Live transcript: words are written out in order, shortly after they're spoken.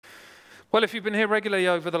Well, if you've been here regularly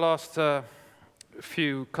over the last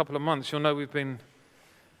couple of months, you'll know we've been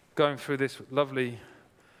going through this lovely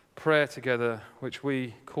prayer together, which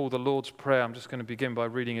we call the Lord's Prayer. I'm just going to begin by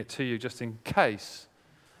reading it to you, just in case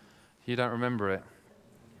you don't remember it.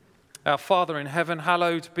 Our Father in heaven,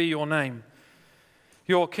 hallowed be your name.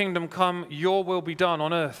 Your kingdom come, your will be done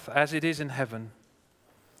on earth as it is in heaven.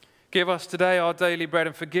 Give us today our daily bread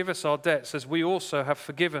and forgive us our debts as we also have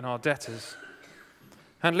forgiven our debtors.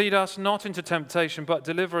 And lead us not into temptation, but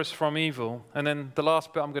deliver us from evil. And then the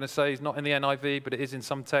last bit I'm going to say is not in the NIV, but it is in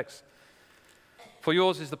some texts. For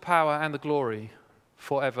yours is the power and the glory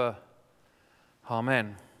forever.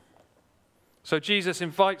 Amen. So Jesus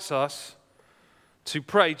invites us to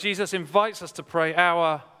pray. Jesus invites us to pray,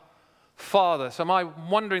 our Father. So am I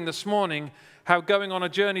wondering this morning how going on a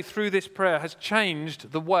journey through this prayer has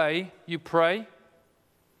changed the way you pray?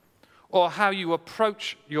 Or how you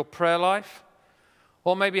approach your prayer life?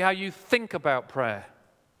 Or maybe how you think about prayer.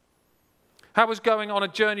 How has going on a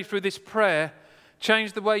journey through this prayer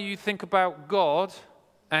changed the way you think about God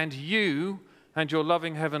and you and your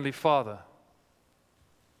loving Heavenly Father?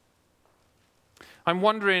 I'm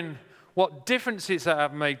wondering what differences that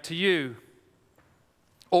have made to you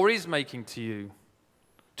or is making to you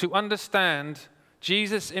to understand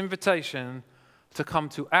Jesus' invitation to come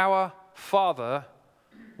to our Father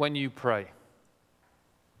when you pray.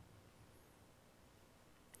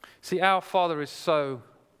 See, our Father is so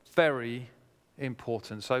very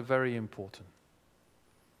important, so very important.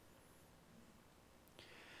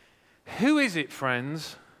 Who is it,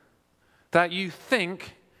 friends, that you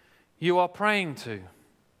think you are praying to?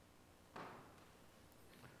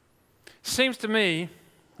 Seems to me,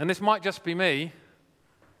 and this might just be me,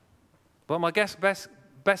 but my best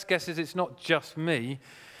guess is it's not just me,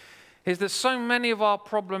 is that so many of our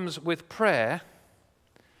problems with prayer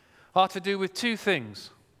are to do with two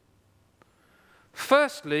things.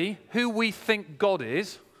 Firstly, who we think God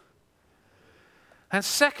is, and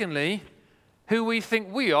secondly, who we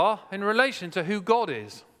think we are in relation to who God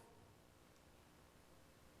is.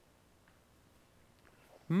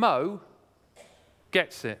 Mo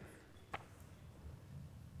gets it.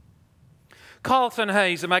 Carlton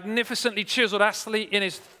Hayes, a magnificently chiseled athlete in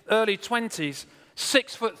his early 20s,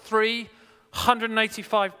 6'3",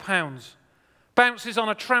 185 pounds, bounces on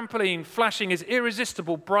a trampoline, flashing his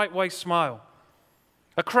irresistible Brightway smile.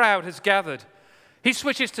 A crowd has gathered. He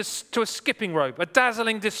switches to a skipping rope, a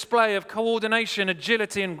dazzling display of coordination,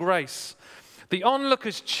 agility, and grace. The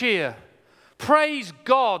onlookers cheer. Praise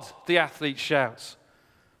God, the athlete shouts.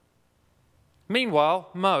 Meanwhile,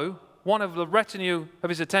 Mo, one of the retinue of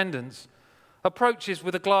his attendants, approaches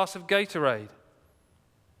with a glass of Gatorade.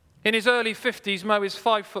 In his early 50s, Mo is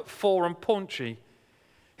 5'4" and paunchy.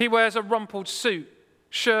 He wears a rumpled suit,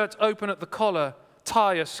 shirt open at the collar,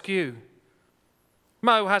 tie askew.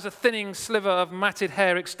 Mo has a thinning sliver of matted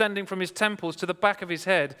hair extending from his temples to the back of his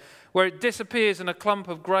head, where it disappears in a clump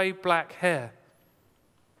of grey-black hair.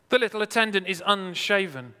 The little attendant is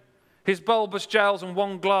unshaven. His bulbous jowls and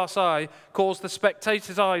one glass eye cause the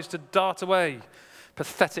spectator's eyes to dart away.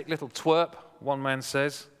 Pathetic little twerp, one man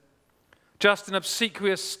says. Just an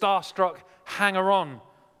obsequious, starstruck hanger-on,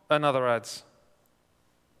 another adds.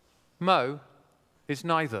 Mo is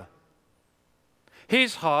neither.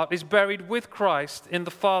 His heart is buried with Christ in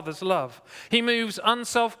the Father's love. He moves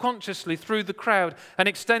unselfconsciously through the crowd and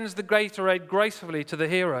extends the Gatorade gracefully to the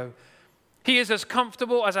hero. He is as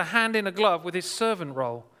comfortable as a hand in a glove with his servant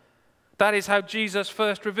role. That is how Jesus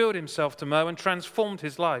first revealed himself to Mo and transformed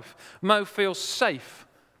his life. Mo feels safe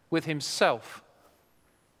with himself.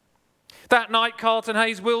 That night, Carlton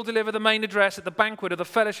Hayes will deliver the main address at the banquet of the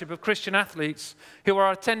Fellowship of Christian Athletes who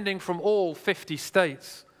are attending from all 50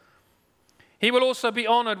 states. He will also be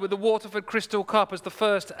honored with the Waterford Crystal Cup as the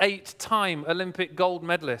first 8-time Olympic gold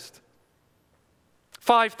medalist.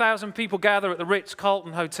 5,000 people gather at the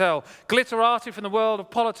Ritz-Carlton Hotel. Glitterati from the world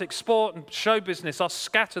of politics, sport, and show business are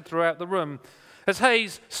scattered throughout the room. As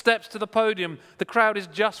Hayes steps to the podium, the crowd is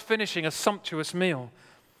just finishing a sumptuous meal.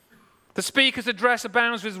 The speaker's address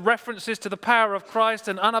abounds with references to the power of Christ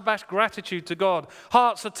and unabashed gratitude to God.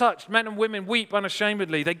 Hearts are touched. Men and women weep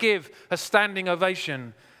unashamedly. They give a standing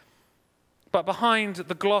ovation. But behind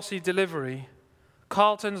the glossy delivery,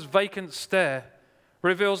 Carlton's vacant stare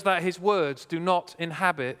reveals that his words do not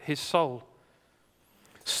inhabit his soul.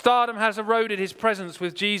 Stardom has eroded his presence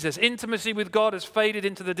with Jesus. Intimacy with God has faded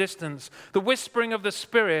into the distance. The whispering of the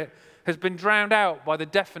Spirit has been drowned out by the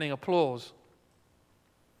deafening applause.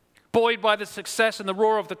 Buoyed by the success and the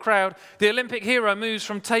roar of the crowd, the Olympic hero moves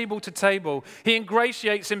from table to table. He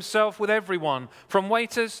ingratiates himself with everyone, from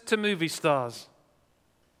waiters to movie stars.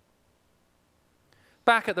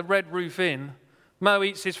 Back at the Red Roof Inn, Mo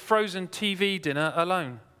eats his frozen TV dinner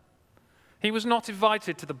alone. He was not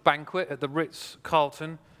invited to the banquet at the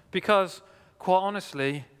Ritz-Carlton because, quite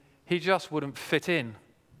honestly, he just wouldn't fit in.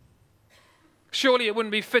 Surely it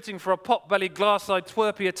wouldn't be fitting for a pot-bellied, glass-eyed,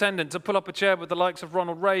 twerpy attendant to pull up a chair with the likes of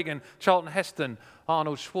Ronald Reagan, Charlton Heston,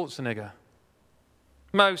 Arnold Schwarzenegger.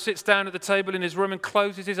 Mo sits down at the table in his room and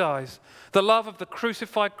closes his eyes. The love of the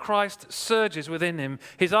crucified Christ surges within him.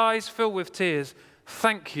 His eyes fill with tears.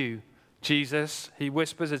 "Thank you, Jesus," he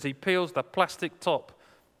whispers as he peels the plastic top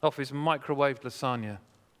off his microwaved lasagna.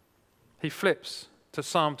 He flips to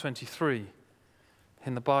Psalm 23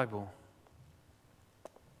 in the Bible.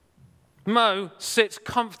 Mo sits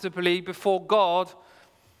comfortably before God,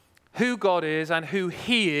 who God is and who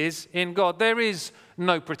he is in God. There is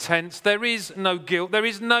no pretense. There is no guilt. There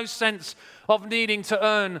is no sense of needing to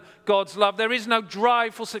earn God's love. There is no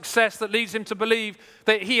drive for success that leads him to believe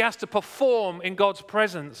that he has to perform in God's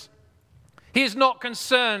presence. He is not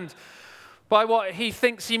concerned by what he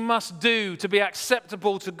thinks he must do to be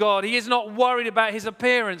acceptable to God. He is not worried about his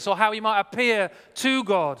appearance or how he might appear to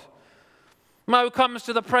God. Mo comes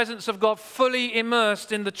to the presence of God fully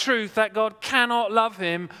immersed in the truth that God cannot love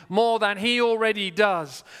him more than he already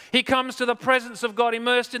does. He comes to the presence of God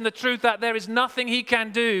immersed in the truth that there is nothing he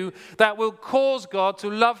can do that will cause God to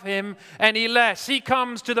love him any less. He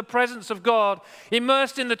comes to the presence of God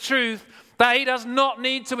immersed in the truth that he does not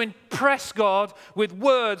need to impress God with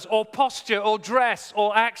words or posture or dress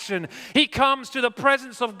or action. He comes to the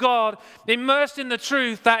presence of God immersed in the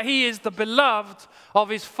truth that he is the beloved of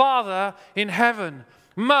his Father in heaven.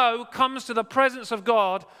 Mo comes to the presence of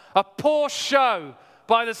God a poor show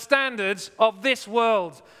by the standards of this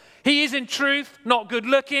world. He is in truth not good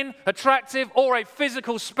looking, attractive, or a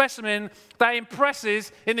physical specimen that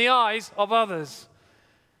impresses in the eyes of others.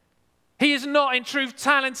 He is not in truth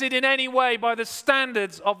talented in any way by the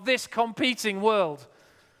standards of this competing world.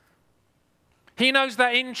 He knows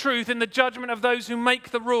that in truth, in the judgment of those who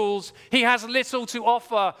make the rules, he has little to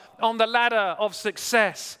offer on the ladder of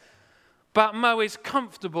success. But Mo is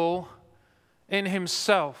comfortable in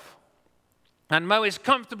himself. And Mo is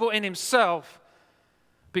comfortable in himself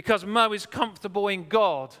because Mo is comfortable in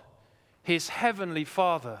God, his heavenly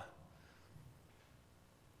Father.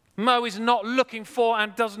 Mo is not looking for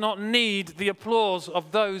and does not need the applause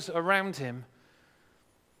of those around him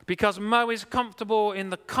because Mo is comfortable in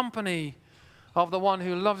the company of the one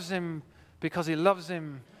who loves him because he loves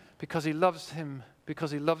him, because he loves him,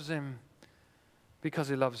 because he loves him, because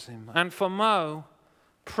he loves him. And for Mo,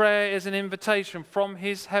 prayer is an invitation from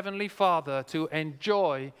his heavenly Father to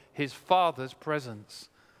enjoy his Father's presence.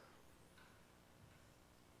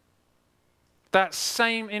 That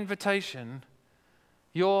same invitation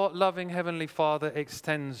your loving heavenly Father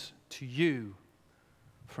extends to you,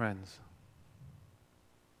 friends.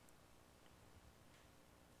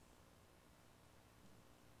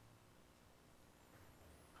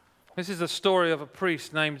 This is the story of a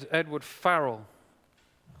priest named Edward Farrell,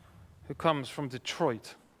 who comes from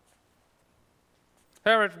Detroit.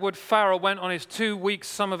 Edward Farrell went on his 2-week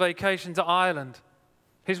summer vacation to Ireland.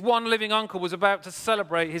 His one living uncle was about to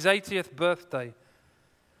celebrate his 80th birthday.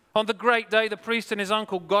 On the great day, the priest and his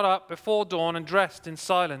uncle got up before dawn and dressed in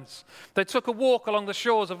silence. They took a walk along the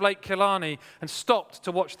shores of Lake Killarney and stopped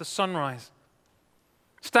to watch the sunrise.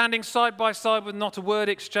 Standing side by side with not a word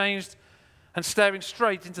exchanged and staring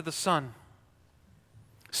straight into the sun.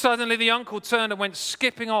 Suddenly, the uncle turned and went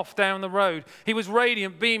skipping off down the road. He was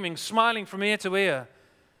radiant, beaming, smiling from ear to ear.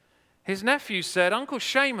 His nephew said, "Uncle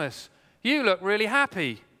Seamus, you look really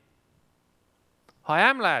happy." "I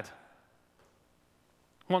am, lad."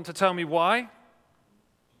 "Want to tell me why?"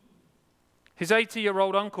 His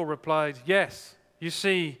 80-year-old uncle replied, "Yes, you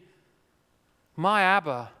see, my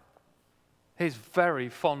Abba is very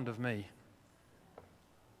fond of me."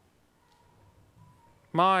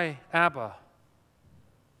 My Abba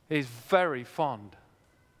is very fond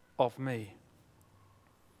of me.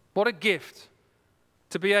 What a gift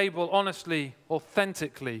to be able honestly,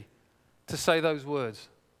 authentically to say those words.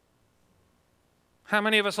 How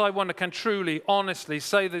many of us, I wonder, can truly, honestly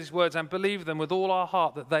say these words and believe them with all our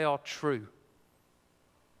heart that they are true?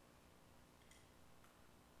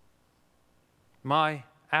 My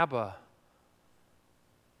Abba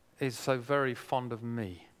is so very fond of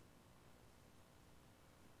me.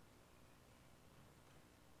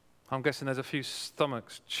 I'm guessing there's a few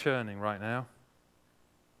stomachs churning right now.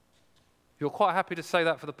 You're quite happy to say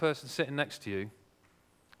that for the person sitting next to you.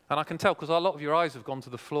 And I can tell because a lot of your eyes have gone to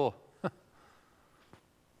the floor.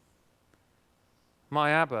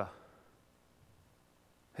 My Abba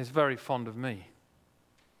is very fond of me.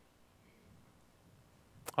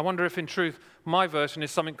 I wonder if in truth my version is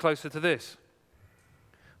something closer to this.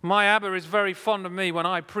 My Abba is very fond of me when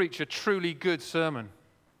I preach a truly good sermon.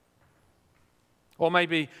 Or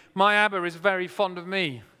maybe, my Abba is very fond of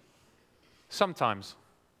me sometimes.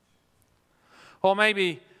 Or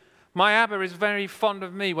maybe, my Abba is very fond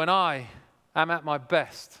of me when I am at my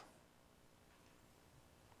best.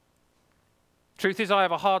 Truth is, I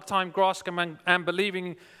have a hard time grasping and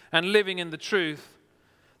believing and living in the truth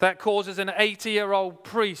that causes an 80-year-old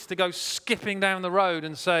priest to go skipping down the road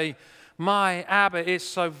and say, my Abba is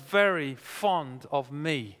so very fond of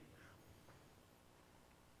me.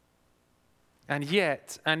 And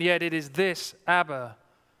yet it is this Abba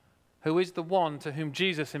who is the one to whom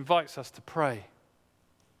Jesus invites us to pray.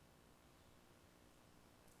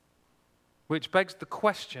 Which begs the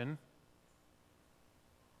question,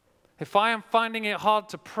 if I am finding it hard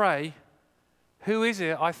to pray, who is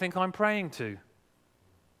it I think I'm praying to?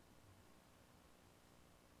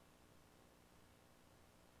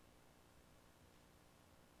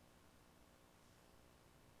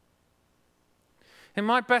 In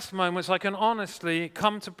my best moments, I can honestly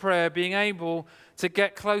come to prayer being able to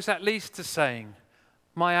get close at least to saying,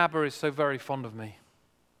 my Abba is so very fond of me.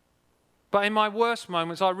 But in my worst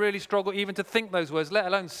moments, I really struggle even to think those words, let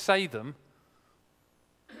alone say them.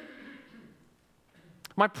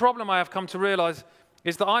 My problem, I have come to realize,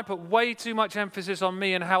 is that I put way too much emphasis on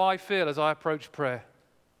me and how I feel as I approach prayer.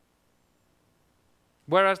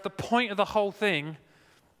 Whereas the point of the whole thing,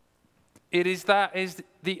 it is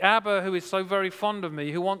the Abba who is so very fond of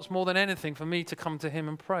me, who wants more than anything for me to come to him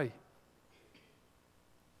and pray.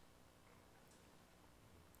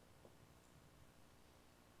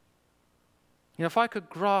 You know, if I could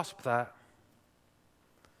grasp that,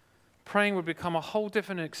 praying would become a whole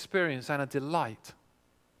different experience and a delight.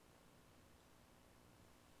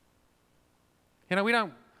 You know, we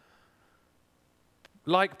don't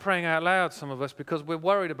like praying out loud, some of us, because we're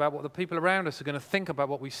worried about what the people around us are going to think about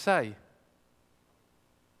what we say.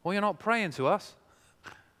 Well, you're not praying to us.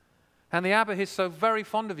 And the Abba, who's so very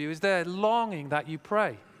fond of you, is there longing that you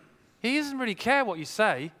pray. He doesn't really care what you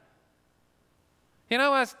say. You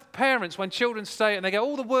know, as parents, when children say it and they get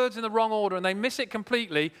all the words in the wrong order and they miss it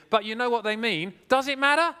completely, but you know what they mean, does it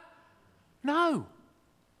matter? No.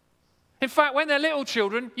 In fact, when they're little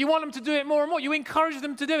children, you want them to do it more and more. You encourage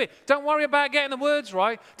them to do it. Don't worry about getting the words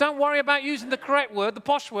right. Don't worry about using the correct word, the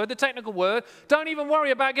posh word, the technical word. Don't even worry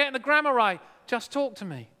about getting the grammar right. Just talk to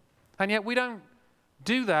me. And yet we don't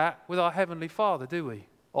do that with our Heavenly Father, do we?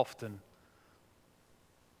 Often.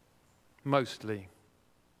 Mostly.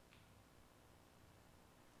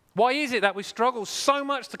 Why is it that we struggle so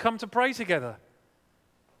much to come to pray together?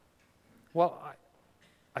 Well,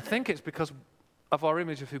 I think it's because of our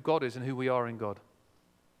image of who God is and who we are in God.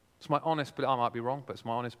 It's my honest belief. I might be wrong, but it's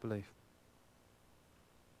my honest belief.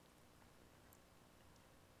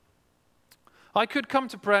 I could come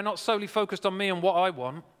to prayer not solely focused on me and what I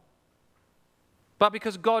want, but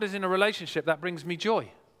because God is in a relationship that brings me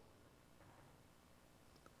joy.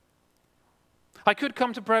 I could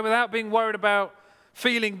come to prayer without being worried about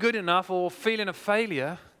feeling good enough or feeling a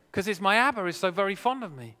failure, because my Abba is so very fond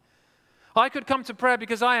of me. I could come to prayer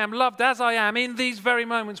because I am loved as I am in these very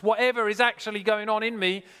moments, whatever is actually going on in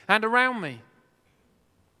me and around me.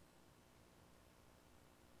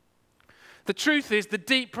 The truth is, the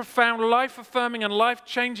deep, profound, life-affirming and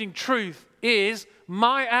life-changing truth is,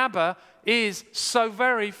 my Abba is so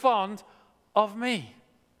very fond of me.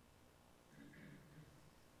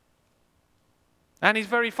 And he's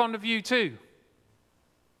very fond of you too.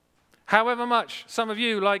 However much some of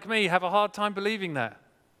you, like me, have a hard time believing that.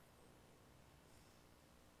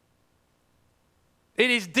 It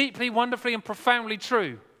is deeply, wonderfully, and profoundly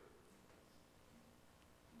true.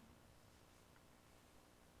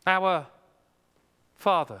 Our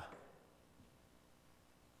Father.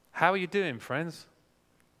 How are you doing, friends?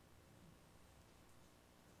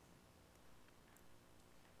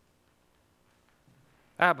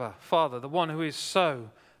 Abba, Father, the one who is so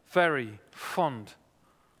very fond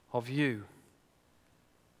of you.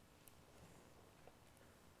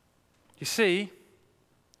 You see,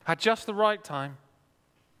 at just the right time,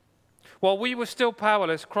 while we were still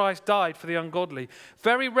powerless, Christ died for the ungodly.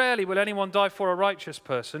 Very rarely will anyone die for a righteous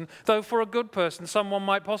person, though for a good person someone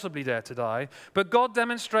might possibly dare to die. But God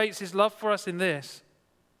demonstrates his love for us in this.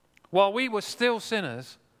 While we were still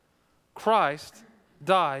sinners, Christ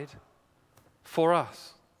died for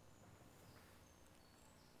us.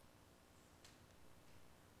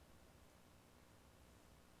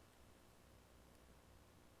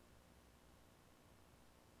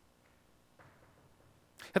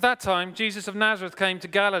 At that time, Jesus of Nazareth came to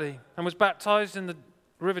Galilee and was baptized in the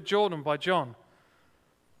river Jordan by John.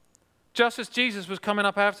 Just as Jesus was coming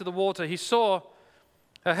up out of the water, he saw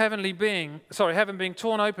heaven being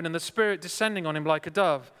torn open and the Spirit descending on him like a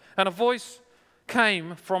dove. And a voice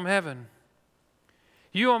came from heaven.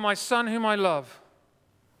 You are my Son whom I love.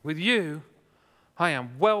 With you I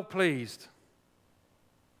am well pleased.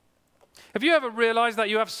 Have you ever realized that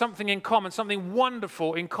you have something in common, something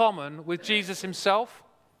wonderful in common with Jesus himself?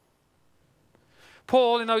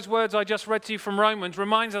 Paul, in those words I just read to you from Romans,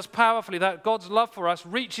 reminds us powerfully that God's love for us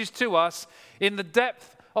reaches to us in the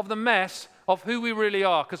depth of the mess of who we really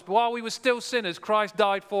are. Because while we were still sinners, Christ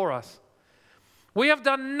died for us. We have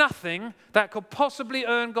done nothing that could possibly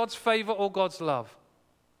earn God's favor or God's love.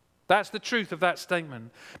 That's the truth of that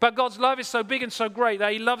statement. But God's love is so big and so great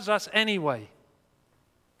that he loves us anyway.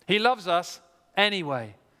 He loves us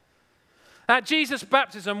anyway. At Jesus'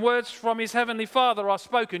 baptism, words from his heavenly Father are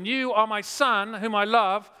spoken. You are my Son, whom I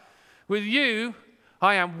love. With you,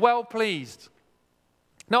 I am well pleased.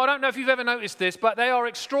 Now, I don't know if you've ever noticed this, but they are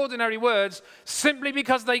extraordinary words simply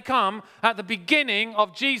because they come at the beginning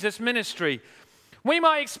of Jesus' ministry. We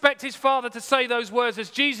might expect his Father to say those words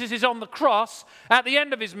as Jesus is on the cross at the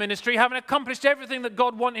end of his ministry, having accomplished everything that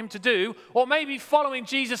God wanted him to do, or maybe following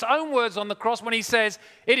Jesus' own words on the cross when he says,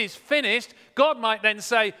 it is finished. God might then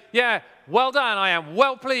say, yeah, well done, I am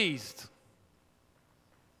well pleased.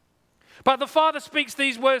 But the Father speaks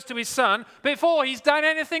these words to his Son before he's done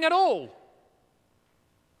anything at all.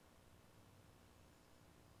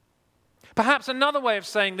 Perhaps another way of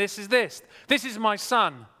saying this is this. This is my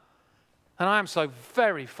Son, and I am so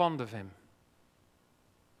very fond of him.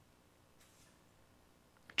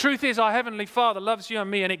 Truth is, our Heavenly Father loves you and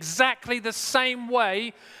me in exactly the same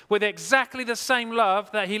way, with exactly the same love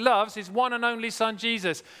that he loves his one and only Son,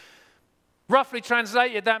 Jesus. Roughly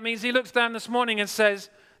translated, that means he looks down this morning and says,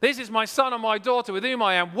 this is my son or my daughter with whom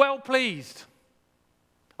I am well pleased.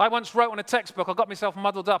 I once wrote on a textbook, I got myself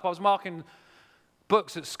muddled up. I was marking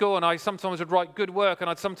books at school, and I sometimes would write good work, and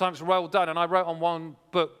I'd sometimes well done, and I wrote on one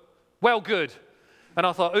book, well good. And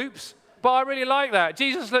I thought, oops, but I really like that.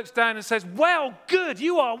 Jesus looks down and says, well good,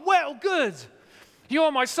 you are well good. You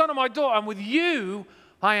are my son or my daughter, and with you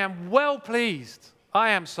I am well pleased.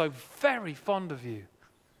 I am so very fond of you.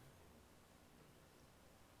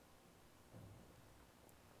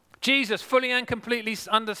 Jesus fully and completely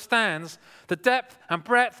understands the depth and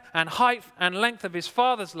breadth and height and length of his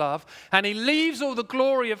Father's love, and he leaves all the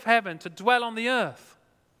glory of heaven to dwell on the earth.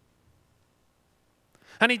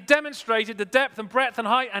 And he demonstrated the depth and breadth and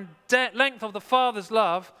height and length of the Father's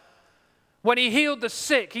love when he healed the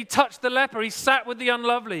sick, he touched the leper, he sat with the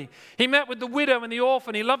unlovely, he met with the widow and the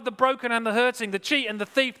orphan, he loved the broken and the hurting, the cheat and the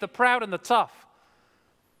thief, the proud and the tough.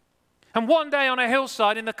 And one day on a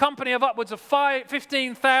hillside, in the company of upwards of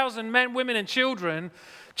 15,000 men, women, and children,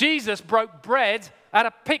 Jesus broke bread at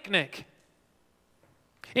a picnic.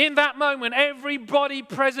 In that moment, everybody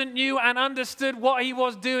present knew and understood what he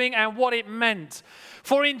was doing and what it meant.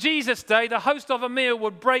 For in Jesus' day, the host of a meal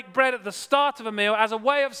would break bread at the start of a meal as a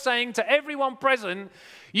way of saying to everyone present,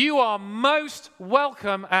 you are most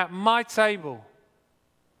welcome at my table.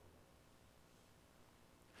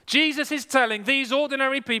 Jesus is telling these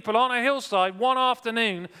ordinary people on a hillside one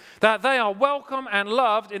afternoon that they are welcome and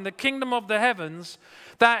loved in the kingdom of the heavens,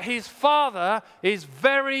 that his Father is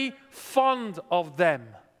very fond of them.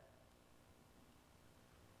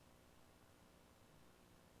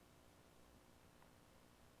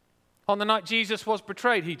 On the night Jesus was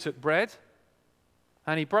betrayed, he took bread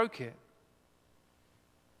and he broke it.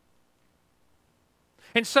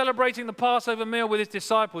 In celebrating the Passover meal with his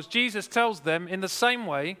disciples, Jesus tells them in the same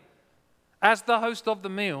way as the host of the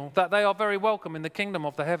meal that they are very welcome in the kingdom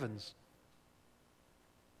of the heavens.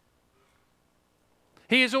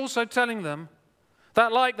 He is also telling them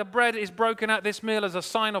that like the bread is broken at this meal as a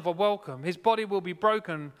sign of a welcome, his body will be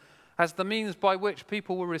broken as the means by which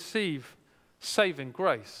people will receive saving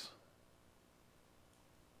grace.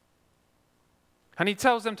 And he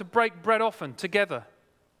tells them to break bread often together,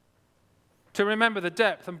 to remember the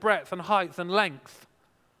depth and breadth and height and length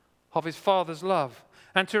of his Father's love,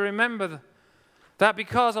 and to remember that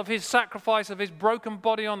because of his sacrifice of his broken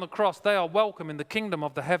body on the cross, they are welcome in the kingdom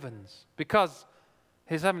of the heavens, because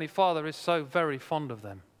his heavenly Father is so very fond of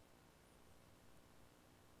them.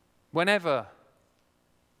 Whenever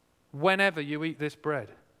you eat this bread,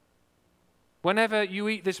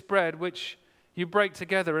 which you break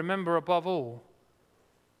together, remember above all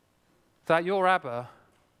that your Abba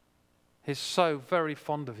is so very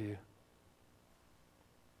fond of you.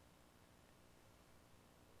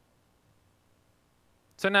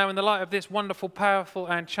 So now, in the light of this wonderful, powerful,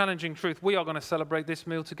 and challenging truth, we are going to celebrate this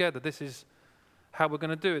meal together. This is how we're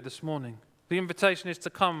going to do it this morning. The invitation is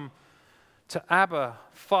to come to Abba,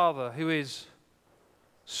 Father, who is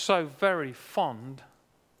so very fond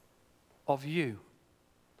of you.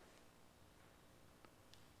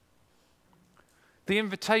 The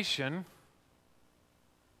invitation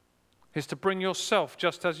is to bring yourself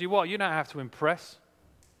just as you are. You don't have to impress.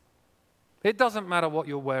 It doesn't matter what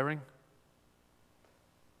you're wearing.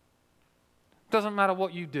 It doesn't matter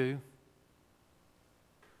what you do.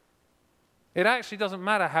 It actually doesn't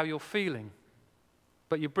matter how you're feeling,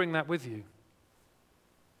 but you bring that with you.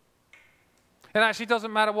 It actually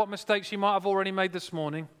doesn't matter what mistakes you might have already made this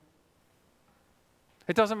morning.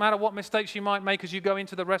 It doesn't matter what mistakes you might make as you go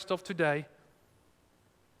into the rest of today.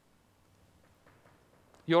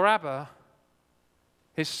 Your Abba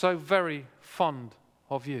is so very fond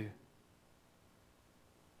of you.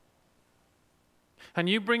 And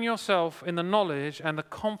you bring yourself in the knowledge and the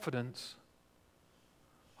confidence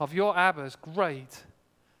of your Abba's great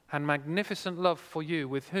and magnificent love for you,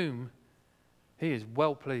 with whom he is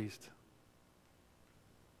well pleased.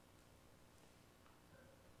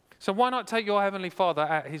 So why not take your Heavenly Father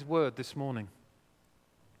at his word this morning?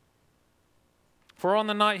 For on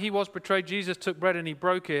the night he was betrayed, Jesus took bread and he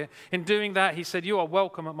broke it. In doing that, he said, "You are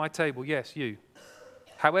welcome at my table." Yes, you.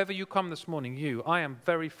 However you come this morning, you. I am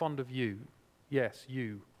very fond of you. Yes,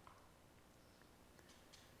 you.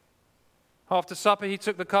 After supper, he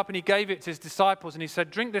took the cup and he gave it to his disciples and he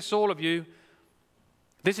said, "Drink this, all of you.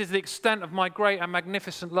 This is the extent of my great and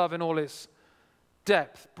magnificent love in all its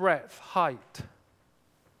depth, breadth, height,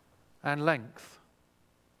 and length."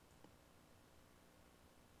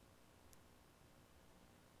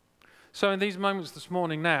 So in these moments this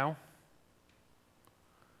morning now,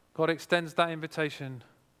 God extends that invitation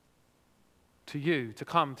to you to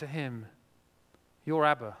come to him, your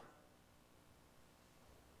Abba.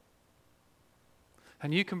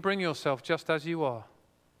 And you can bring yourself just as you are,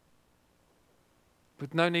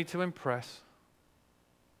 with no need to impress,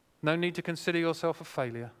 no need to consider yourself a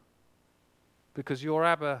failure, because your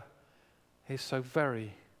Abba is so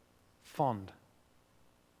very fond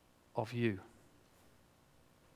of you.